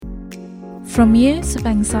From years of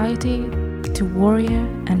anxiety to warrior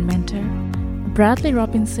and mentor, Bradley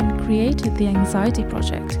Robinson created the Anxiety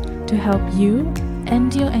Project to help you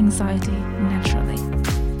end your anxiety naturally.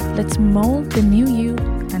 Let's mold the new you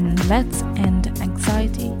and let's end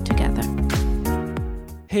anxiety together.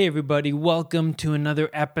 Hey everybody, welcome to another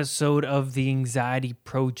episode of the Anxiety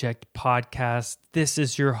Project podcast. This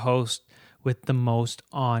is your host with the most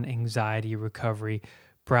on anxiety recovery,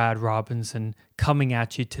 Brad Robinson, coming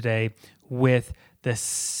at you today with the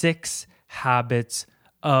 6 habits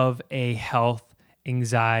of a health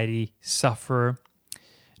anxiety sufferer.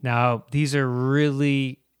 Now, these are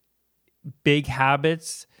really big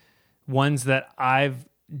habits, ones that I've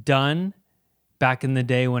done back in the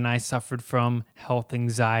day when I suffered from health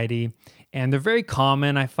anxiety. And they're very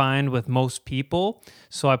common, I find, with most people.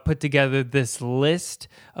 So I put together this list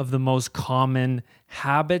of the most common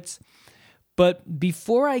habits. But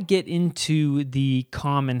before I get into the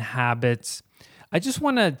common habits, I just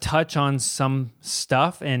want to touch on some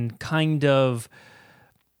stuff and kind of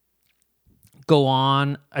go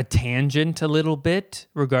on a tangent a little bit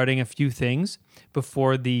regarding a few things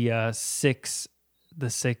before the six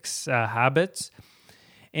habits.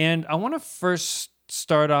 And I want to first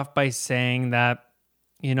start off by saying that,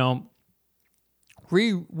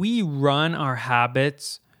 we run our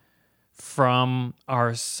habits from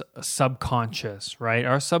our subconscious, right?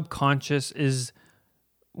 Our subconscious is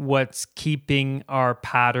what's keeping our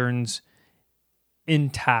patterns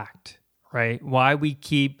intact, right? Why we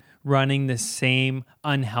keep running the same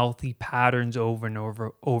unhealthy patterns over and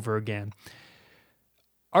over again.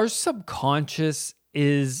 Our subconscious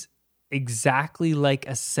is exactly like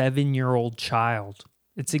a 7-year-old child.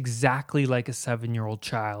 It's exactly like a 7-year-old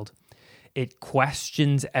child. It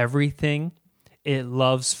questions everything. It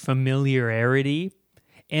loves familiarity,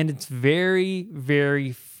 and it's very,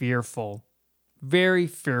 very fearful. Very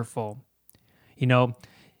fearful. You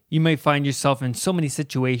may find yourself in so many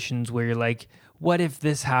situations where you're like, what if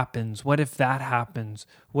this happens? What if that happens?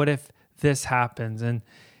 What if this happens? And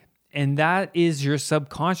that is your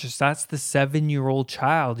subconscious. That's the 7-year-old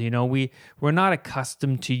child. We're not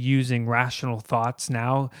accustomed to using rational thoughts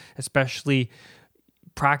now, especially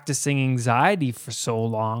practicing anxiety for so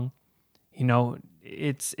long.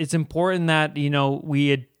 It's important that,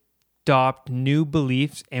 we adopt new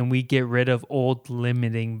beliefs and we get rid of old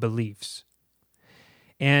limiting beliefs.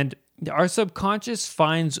 And our subconscious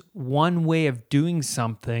finds one way of doing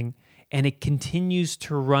something and it continues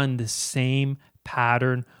to run the same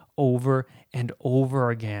pattern over and over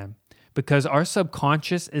again. Because our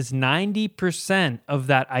subconscious is 90% of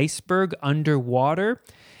that iceberg underwater,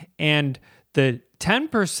 and the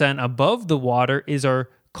 10% above the water is our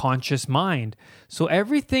conscious mind. So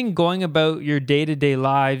everything going about your day-to-day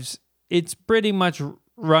lives, it's pretty much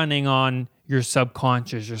running on your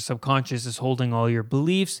subconscious. Your subconscious is holding all your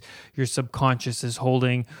beliefs. Your subconscious is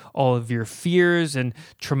holding all of your fears and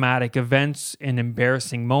traumatic events and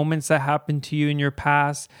embarrassing moments that happened to you in your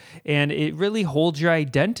past. And it really holds your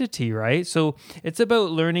identity, right? So it's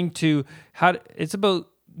about it's about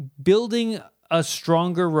building a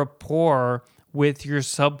stronger rapport with your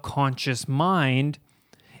subconscious mind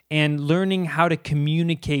and learning how to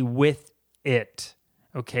communicate with it.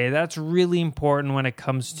 Okay, that's really important when it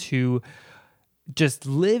comes to just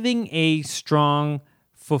living a strong,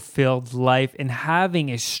 fulfilled life and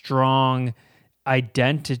having a strong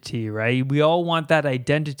identity, right? We all want that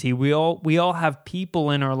identity. We all have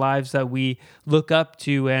people in our lives that we look up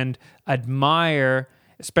to and admire,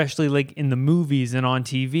 especially like in the movies and on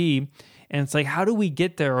TV. And it's like, how do we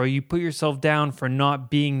get there? Or you put yourself down for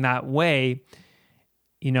not being that way.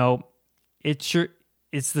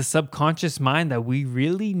 It's the subconscious mind that we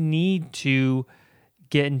really need to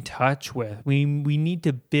get in touch with. We need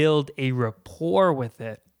to build a rapport with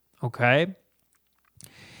it, okay?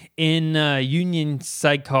 In Jungian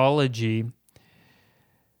psychology,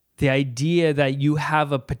 the idea that you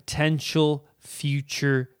have a potential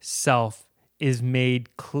future self is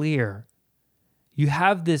made clear. You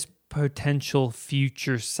have this potential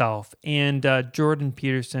future self, and Jordan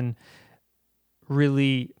Peterson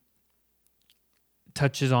really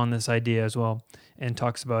touches on this idea as well and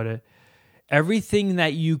talks about it. Everything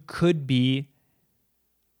that you could be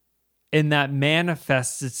and that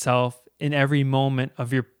manifests itself in every moment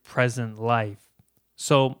of your present life.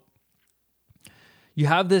 So you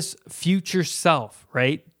have this future self,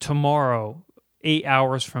 right? Tomorrow, 8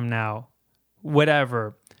 hours from now,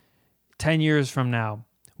 whatever, 10 years from now.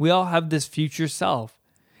 We all have this future self.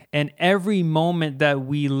 And every moment that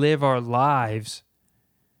we live our lives,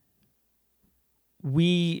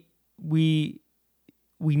 we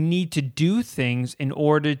need to do things in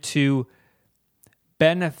order to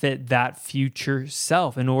benefit that future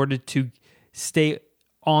self, in order to stay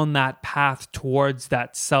on that path towards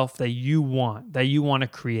that self that you want to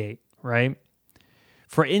create, right?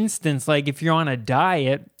 For instance, like if you're on a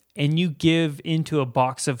diet and you give into a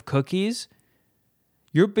box of cookies,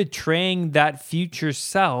 you're betraying that future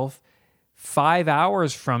self 5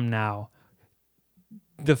 hours from now,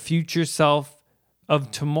 the future self of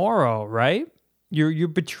tomorrow, right? You're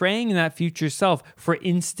betraying that future self for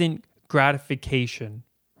instant gratification,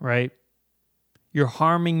 right? You're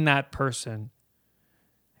harming that person.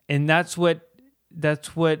 And that's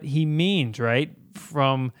what he means, right?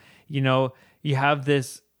 From, you have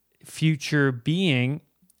this future being,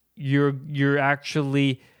 you're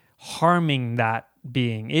actually harming that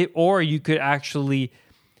being. Or you could actually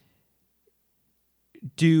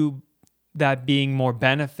do that being more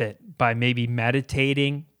benefit by maybe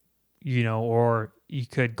meditating, or you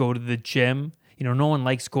could go to the gym. No one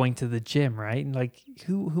likes going to the gym, right? Like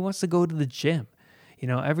who wants to go to the gym?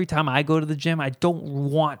 Every time I go to the gym, I don't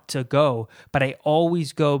want to go, but I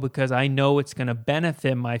always go because I know it's going to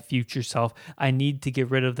benefit my future self. I need to get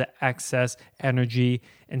rid of the excess energy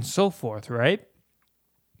and so forth, right?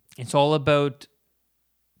 It's all about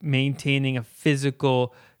maintaining a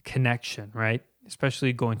physical connection, right?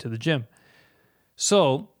 Especially going to the gym.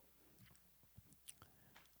 So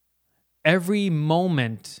every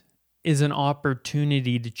moment is an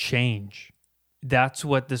opportunity to change. That's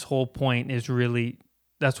what this whole point is really.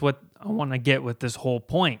 That's what I want to get with this whole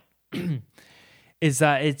point, is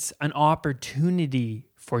that it's an opportunity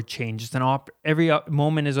for change. Every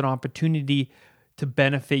moment is an opportunity to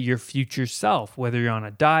benefit your future self, whether you're on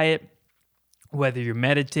a diet, whether you're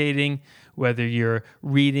meditating, whether you're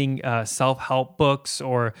reading self-help books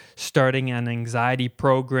or starting an anxiety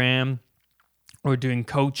program or doing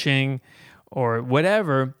coaching or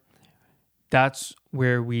whatever. That's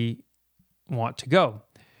where we want to go.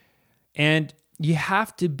 And you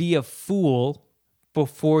have to be a fool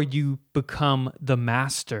before you become the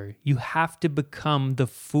master. You have to become the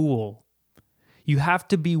fool. You have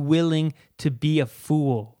to be willing to be a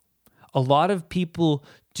fool. A lot of people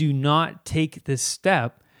do not take this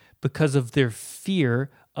step because of their fear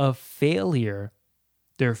of failure.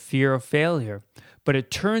 Their fear of failure. But it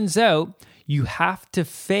turns out you have to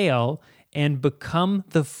fail and become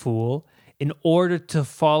the fool in order to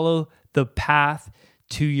follow the path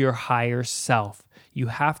to your higher self. You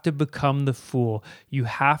have to become the fool. You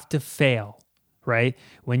have to fail, right?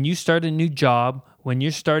 When you start a new job, when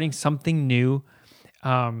you're starting something new,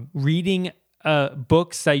 reading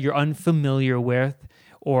books that you're unfamiliar with,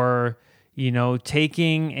 or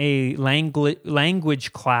taking a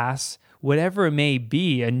language class, whatever it may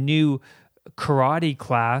be, a new karate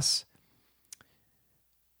class,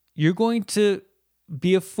 you're going to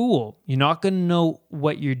be a fool. You're not going to know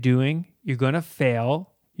what you're doing. You're going to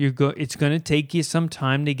fail. It's going to take you some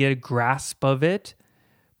time to get a grasp of it,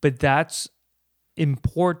 but that's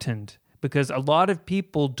important because a lot of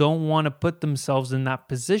people don't want to put themselves in that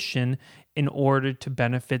position in order to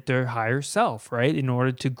benefit their higher self, right? In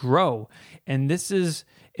order to grow. And this is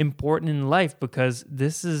important in life because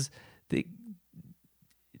this is the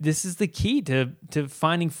key to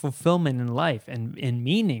finding fulfillment in life and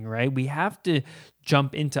meaning, right? We have to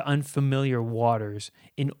jump into unfamiliar waters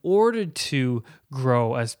in order to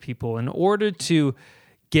grow as people, in order to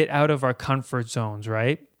get out of our comfort zones,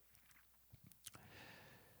 right?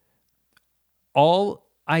 All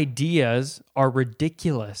ideas are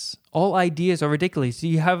ridiculous. All ideas are ridiculous.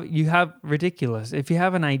 You have ridiculous. If you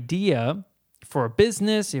have an idea for a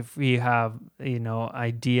business, if you have,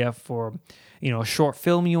 idea for, a short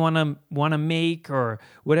film you want to make or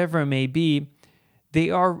whatever it may be,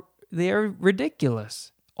 they are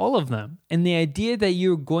ridiculous. All of them. And the idea that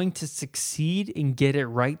you're going to succeed and get it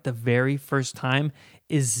right the very first time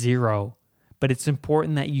is zero. But it's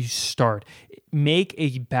important that you start. Make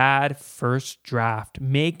a bad first draft.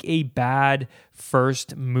 Make a bad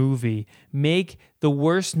first movie. Make the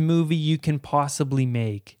worst movie you can possibly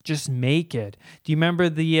make. Just make it. Do you remember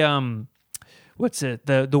the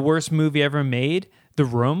the worst movie ever made? The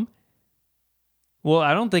Room? Well,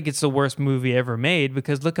 I don't think it's the worst movie ever made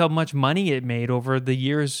because look how much money it made over the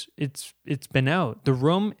years it's been out. The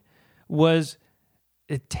Room was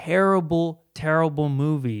a terrible, terrible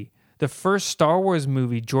movie. The first Star Wars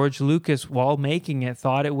movie, George Lucas, while making it,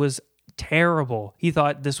 thought it was terrible. He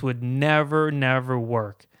thought this would never, never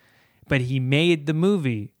work. But he made the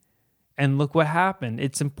movie. And look what happened.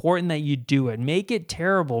 It's important that you do it. Make it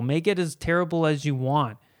terrible. Make it as terrible as you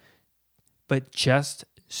want. But just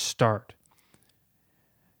start.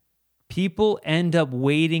 People end up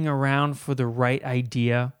waiting around for the right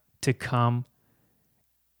idea to come.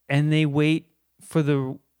 And they wait for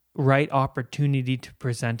the right opportunity to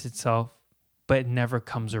present itself, but it never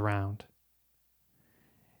comes around.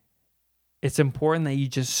 It's important that you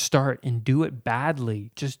just start and do it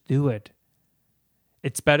badly. Just do it.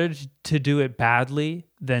 It's better to do it badly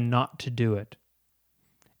than not to do it.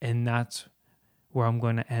 And that's where I'm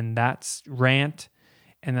going to end that rant.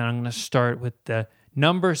 And then I'm going to start with the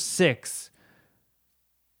number 6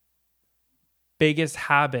 biggest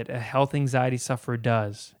habit a health anxiety sufferer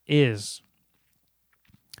does is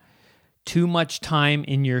too much time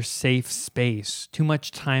in your safe space, too much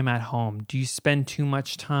time at home. Do you spend too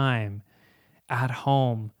much time at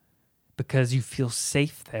home because you feel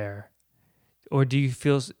safe there? Or do you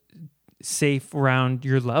feel safe around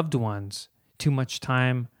your loved ones? Too much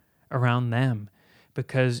time around them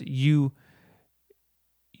because you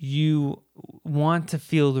want to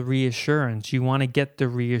feel the reassurance. You want to get the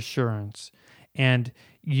reassurance. And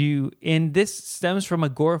this stems from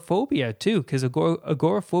agoraphobia too, because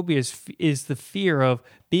agoraphobia is the fear of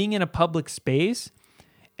being in a public space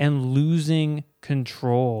and losing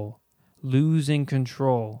control,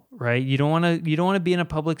 right? You don't want to be in a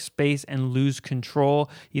public space and lose control.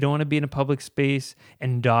 You don't want to be in a public space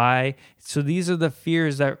and die. So these are the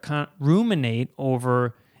fears that kind of ruminate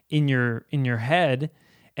over in your head,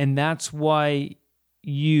 and that's why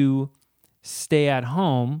you stay at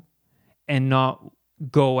home and not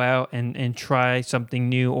go out and try something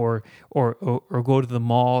new or go to the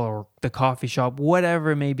mall or the coffee shop,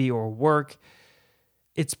 whatever it may be, or work.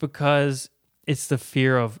 It's because it's the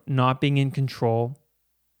fear of not being in control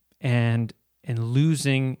and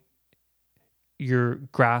losing your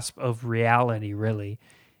grasp of reality, really.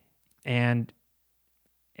 And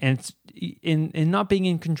it's in not being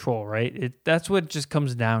in control, right? That's what it just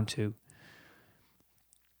comes down to.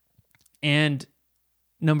 And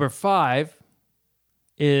number 5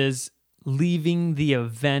 is leaving the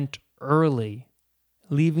event early.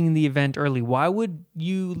 Leaving the event early. Why would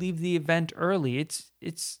you leave the event early? It's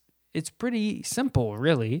pretty simple,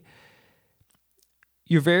 really.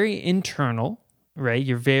 You're very internal, right?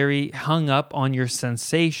 You're very hung up on your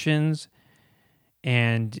sensations,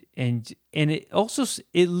 and it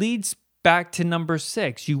leads back to number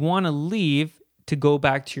 6. You want to leave to go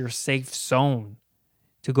back to your safe zone,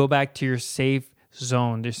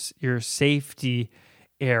 your safety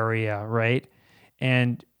area, right?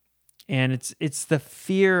 And it's the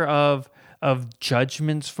fear of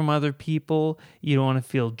judgments from other people. You don't want to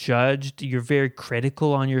feel judged. You're very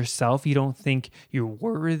critical on yourself. You don't think you're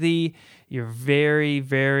worthy. You're very,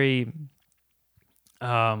 very,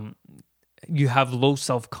 you have low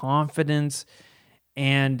self-confidence,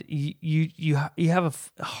 and you have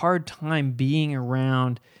a hard time being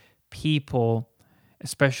around people,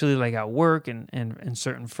 especially like at work and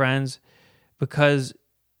certain friends, because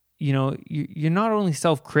you're not only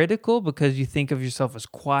self-critical because you think of yourself as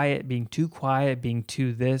quiet, being too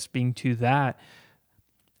this, being too that,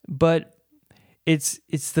 but it's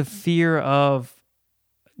the fear of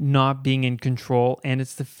not being in control, and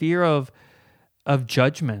it's the fear of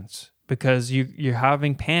judgments, because you're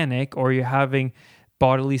having panic or you're having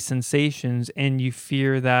bodily sensations, and you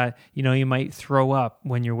fear that you might throw up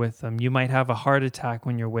when you're with them, you might have a heart attack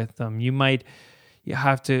when you're with them, you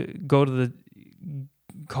have to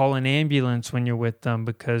call an ambulance when you're with them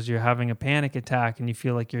because you're having a panic attack and you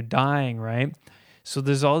feel like you're dying, right? So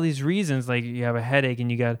there's all these reasons, like you have a headache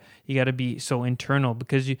and you got to be so internal,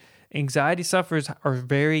 because anxiety sufferers are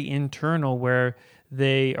very internal, where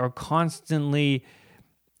they are constantly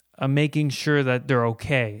making sure that they're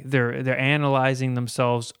okay. They're analyzing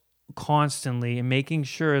themselves constantly and making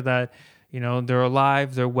sure that they're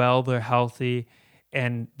alive, they're well, they're healthy.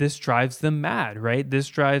 And this drives them mad, right? This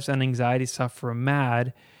drives an anxiety sufferer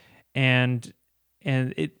mad, and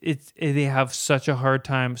they have such a hard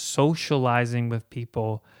time socializing with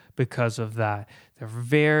people because of that. They're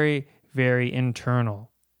very, very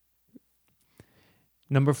internal.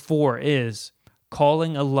 Number 4 is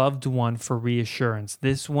calling a loved one for reassurance.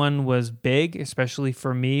 This one was big, especially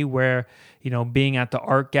for me, where being at the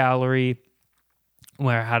art gallery,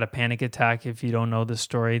 where I had a panic attack. If you don't know the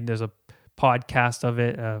story, there's a podcast of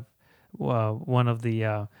it, one of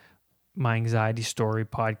the my anxiety story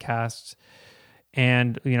podcasts,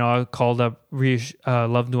 and I called up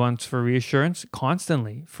loved ones for reassurance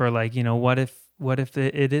constantly, for like, what if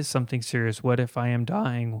it is something serious? What if I am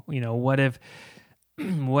dying? What if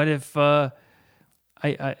I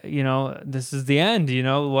this is the end?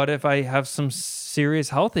 What if I have some serious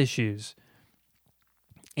health issues?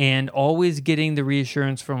 And always getting the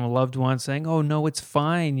reassurance from a loved one saying, "Oh no, it's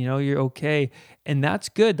fine. You're okay." And that's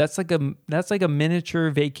good. That's like a miniature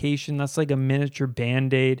vacation. That's like a miniature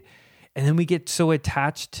Band-Aid. And then we get so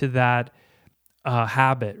attached to that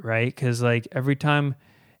habit, right? Because like every time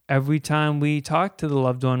we talk to the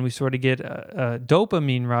loved one, we sort of get a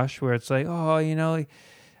dopamine rush where it's like, oh,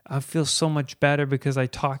 I feel so much better because I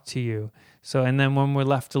talked to you. So, and then when we're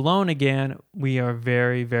left alone again, we are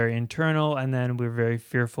very, very internal, and then we're very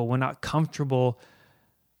fearful. We're not comfortable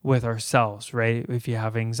with ourselves, right? If you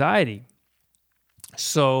have anxiety.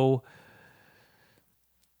 So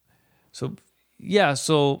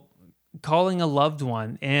calling a loved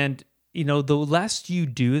one, and the less you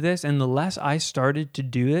do this, and the less I started to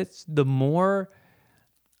do it, the more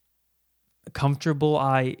comfortable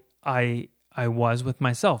I was with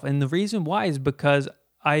myself. And the reason why is because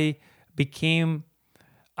I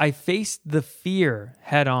faced the fear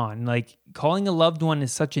head on. Like, calling a loved one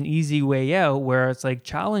is such an easy way out, where it's like,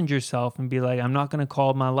 challenge yourself and be like, I'm not going to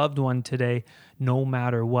call my loved one today, no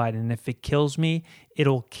matter what. And if it kills me,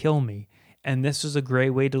 it'll kill me. And this is a great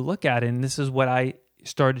way to look at it. And this is what I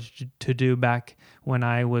started to do back when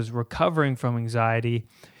I was recovering from anxiety,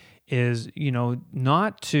 is,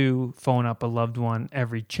 not to phone up a loved one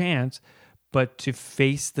every chance, but to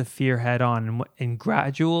face the fear head on. And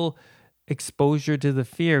gradual exposure to the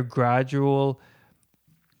fear, gradual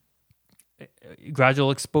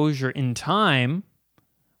exposure in time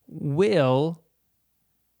will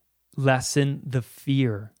lessen the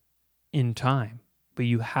fear in time. But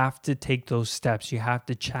you have to take those steps. You have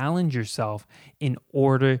to challenge yourself in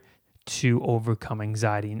order to overcome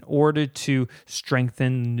anxiety, in order to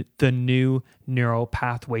strengthen the new neural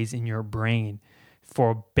pathways in your brain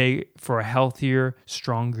for a healthier,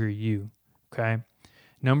 stronger you. Okay.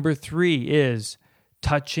 Number 3 is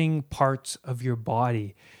touching parts of your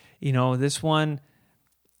body. This one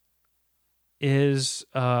is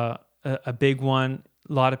a big one.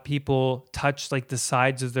 A lot of people touch like the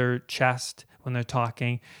sides of their chest when they're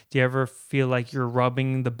talking. Do you ever feel like you're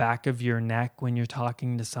rubbing the back of your neck when you're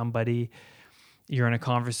talking to somebody? You're in a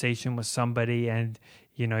conversation with somebody and,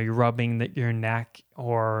 you're rubbing your neck,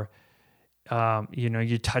 or,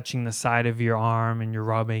 you're touching the side of your arm and you're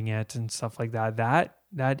rubbing it and stuff like that.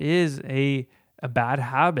 That is a bad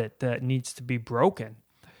habit that needs to be broken.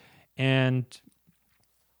 And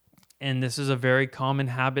this is a very common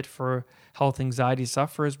habit for health anxiety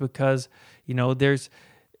sufferers, because,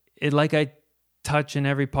 like I touch in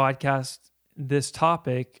every podcast, this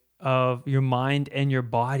topic of your mind and your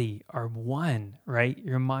body are one, right?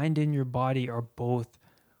 Your mind and your body are both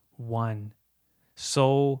one.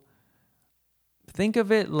 So think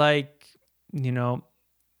of it like,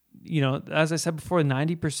 as I said before,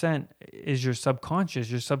 90% is your subconscious.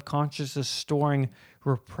 Your subconscious is storing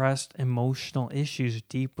repressed emotional issues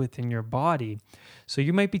deep within your body. So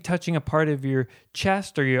you might be touching a part of your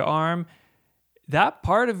chest or your arm. That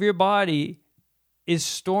part of your body is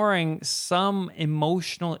storing some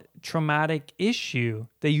emotional traumatic issue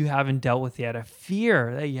that you haven't dealt with yet, a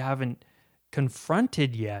fear that you haven't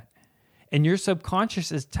confronted yet. And your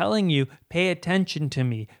subconscious is telling you, pay attention to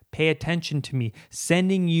me,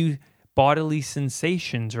 sending you bodily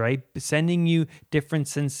sensations, right? Sending you different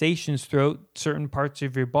sensations throughout certain parts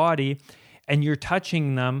of your body, and you're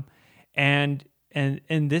touching them. And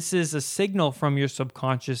this is a signal from your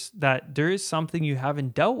subconscious that there is something you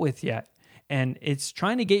haven't dealt with yet. And it's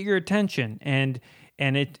trying to get your attention, and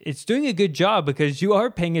it's doing a good job because you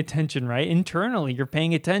are paying attention, right? Internally, you're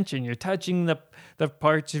paying attention. You're touching the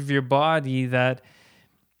parts of your body that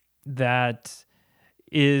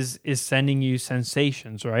is sending you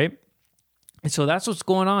sensations, right? And so that's what's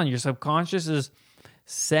going on. Your subconscious is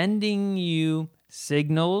sending you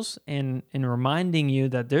signals and reminding you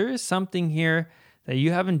that there is something here that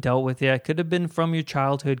you haven't dealt with yet. Could have been from your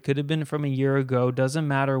childhood, could have been from a year ago, doesn't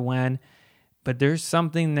matter when. But there's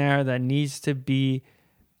something there that needs to be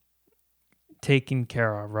taken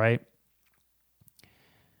care of, right?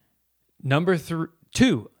 Number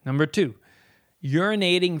two,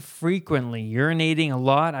 urinating frequently, urinating a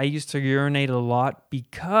lot. I used to urinate a lot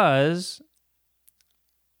because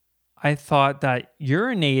I thought that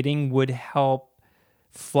urinating would help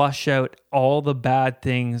flush out all the bad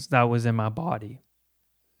things that was in my body.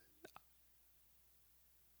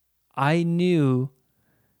 I knew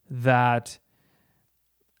that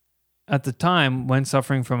at the time, when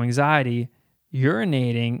suffering from anxiety,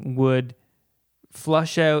 urinating would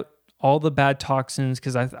flush out all the bad toxins,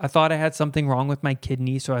 because I thought I had something wrong with my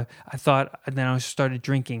kidney. So I thought, and then I started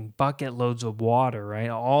drinking bucket loads of water, right,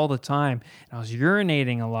 all the time. And I was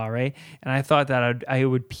urinating a lot, right? And I thought that I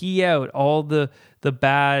would pee out all the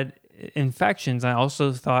bad infections. I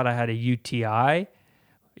also thought I had a UTI,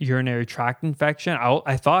 urinary tract infection.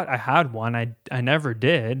 I thought I had one. I never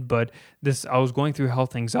did, but I was going through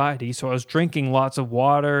health anxiety, so I was drinking lots of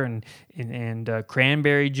water and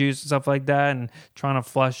cranberry juice and stuff like that, and trying to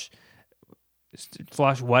flush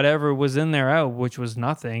whatever was in there out, which was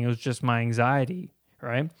nothing. It was just my anxiety,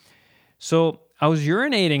 right? So I was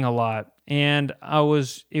urinating a lot, and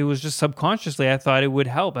it was just subconsciously, I thought it would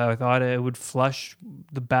help. I thought it would flush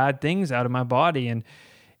the bad things out of my body, and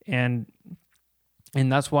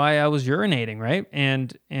that's why I was urinating, right?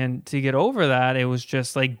 And to get over that, it was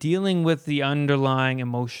just like dealing with the underlying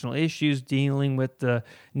emotional issues, dealing with the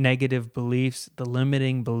negative beliefs, the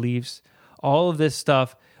limiting beliefs, all of this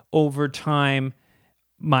stuff. Over time,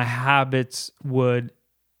 my habits would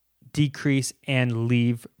decrease and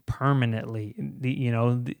leave permanently.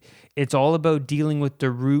 It's all about dealing with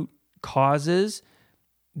the root causes.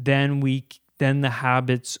 Then the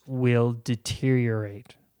habits will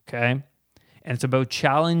deteriorate. Okay, and it's about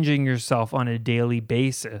challenging yourself on a daily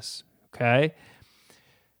basis. Okay,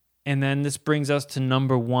 and then this brings us to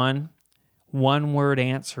number 1: one-word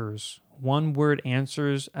answers. One-word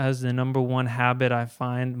answers as the number one habit I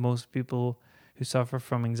find most people who suffer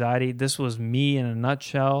from anxiety. This was me in a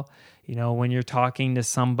nutshell. When you're talking to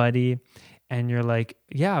somebody and you're like,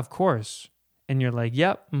 yeah, of course. And you're like,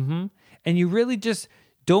 yep, mm-hmm. And you really just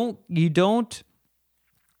don't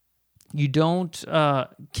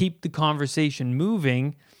keep the conversation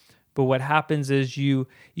moving. But what happens is you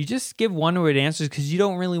just give one-word answers because you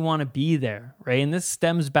don't really want to be there, right? And this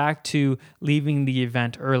stems back to leaving the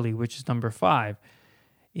event early, which is number 5.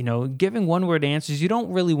 Giving one-word answers, you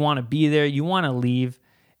don't really want to be there. You want to leave,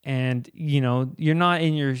 and you're not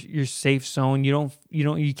in your safe zone. You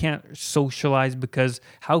can't socialize, because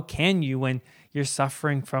how can you when you're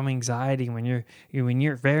suffering from anxiety? When you're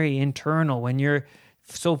very internal, when you're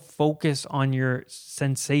so focused on your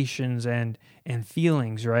sensations and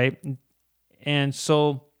feelings, right? And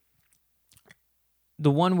so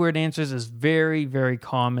the one-word answers is very, very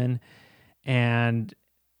common, and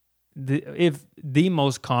the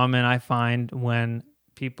most common I find when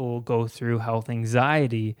people go through health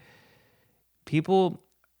anxiety, people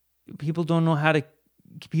don't know how to.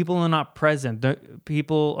 People are not present.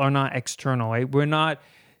 People are not external. Right?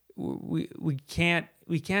 We can't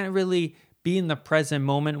really be in the present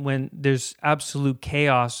moment when there's absolute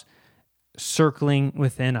chaos circling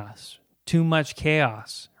within us. Too much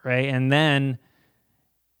chaos, right? And then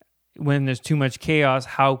when there's too much chaos,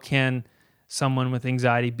 how can someone with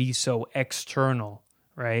anxiety be so external,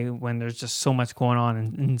 right? When there's just so much going on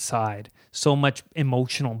inside, so much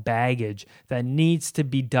emotional baggage that needs to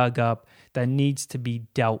be dug up, that needs to be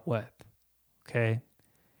dealt with, okay?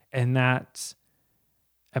 And that's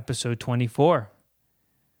episode 24.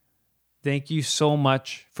 Thank you so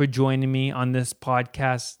much for joining me on this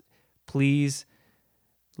podcast. Please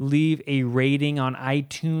leave a rating on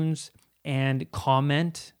iTunes and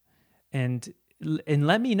comment and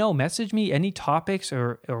let me know. Message me any topics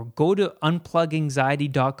or go to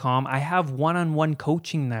unpluganxiety.com. I have one-on-one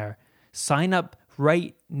coaching there. Sign up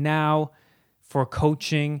right now for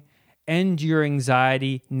coaching. End your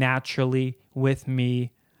anxiety naturally with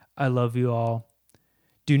me. I love you all.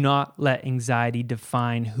 Do not let anxiety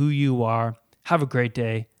define who you are. Have a great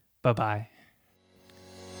day. Bye-bye.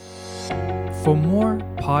 For more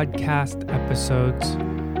podcast episodes,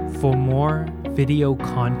 for more video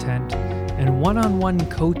content, and one-on-one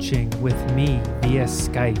coaching with me via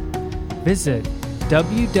Skype, visit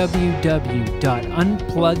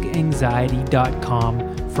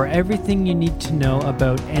www.unpluganxiety.com for everything you need to know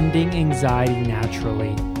about ending anxiety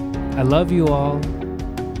naturally. I love you all.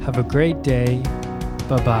 Have a great day.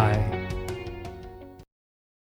 Bye-bye.